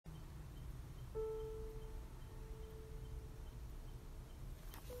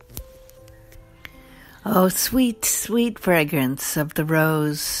Oh, sweet, sweet fragrance of the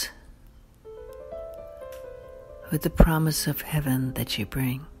rose, with the promise of heaven that you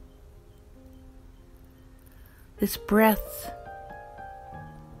bring. This breath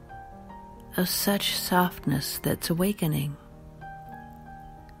of such softness that's awakening,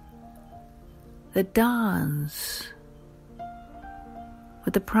 that dawns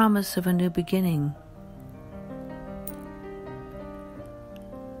with the promise of a new beginning.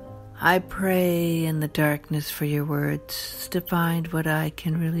 I pray in the darkness for your words to find what I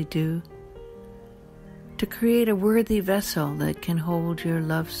can really do, to create a worthy vessel that can hold your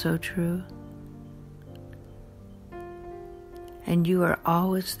love so true. And you are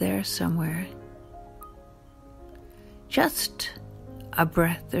always there somewhere, just a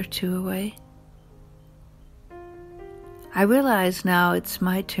breath or two away. I realize now it's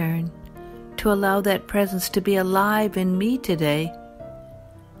my turn to allow that presence to be alive in me today.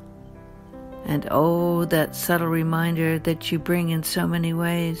 And oh, that subtle reminder that you bring in so many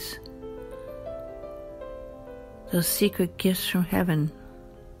ways. Those secret gifts from heaven.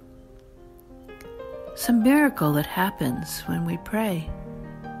 Some miracle that happens when we pray.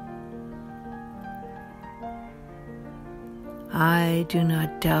 I do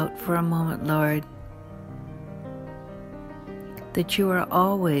not doubt for a moment, Lord, that you are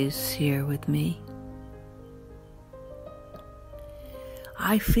always here with me.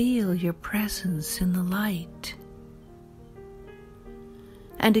 I feel your presence in the light,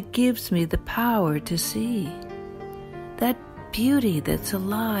 and it gives me the power to see that beauty that's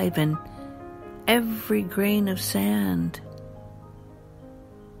alive in every grain of sand,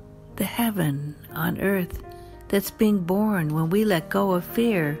 the heaven on earth that's being born when we let go of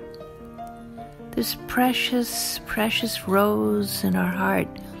fear. This precious, precious rose in our heart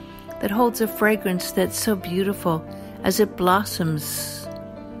that holds a fragrance that's so beautiful as it blossoms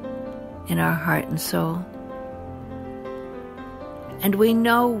in our heart and soul. And we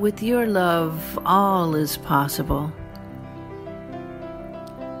know with your love all is possible.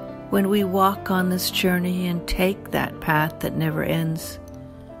 When we walk on this journey and take that path that never ends,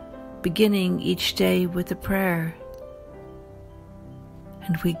 beginning each day with a prayer,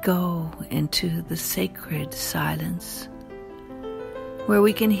 and we go into the sacred silence, where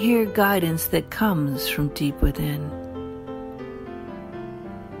we can hear guidance that comes from deep within.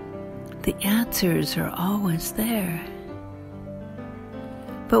 The answers are always there,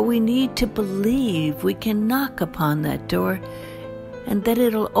 but we need to believe we can knock upon that door and that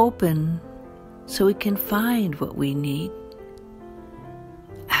it'll open so we can find what we need.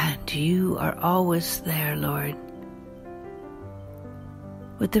 And you are always there, Lord,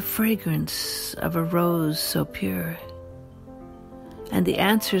 with the fragrance of a rose so pure, and the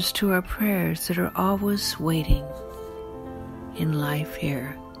answers to our prayers that are always waiting in life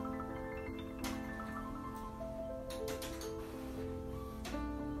here.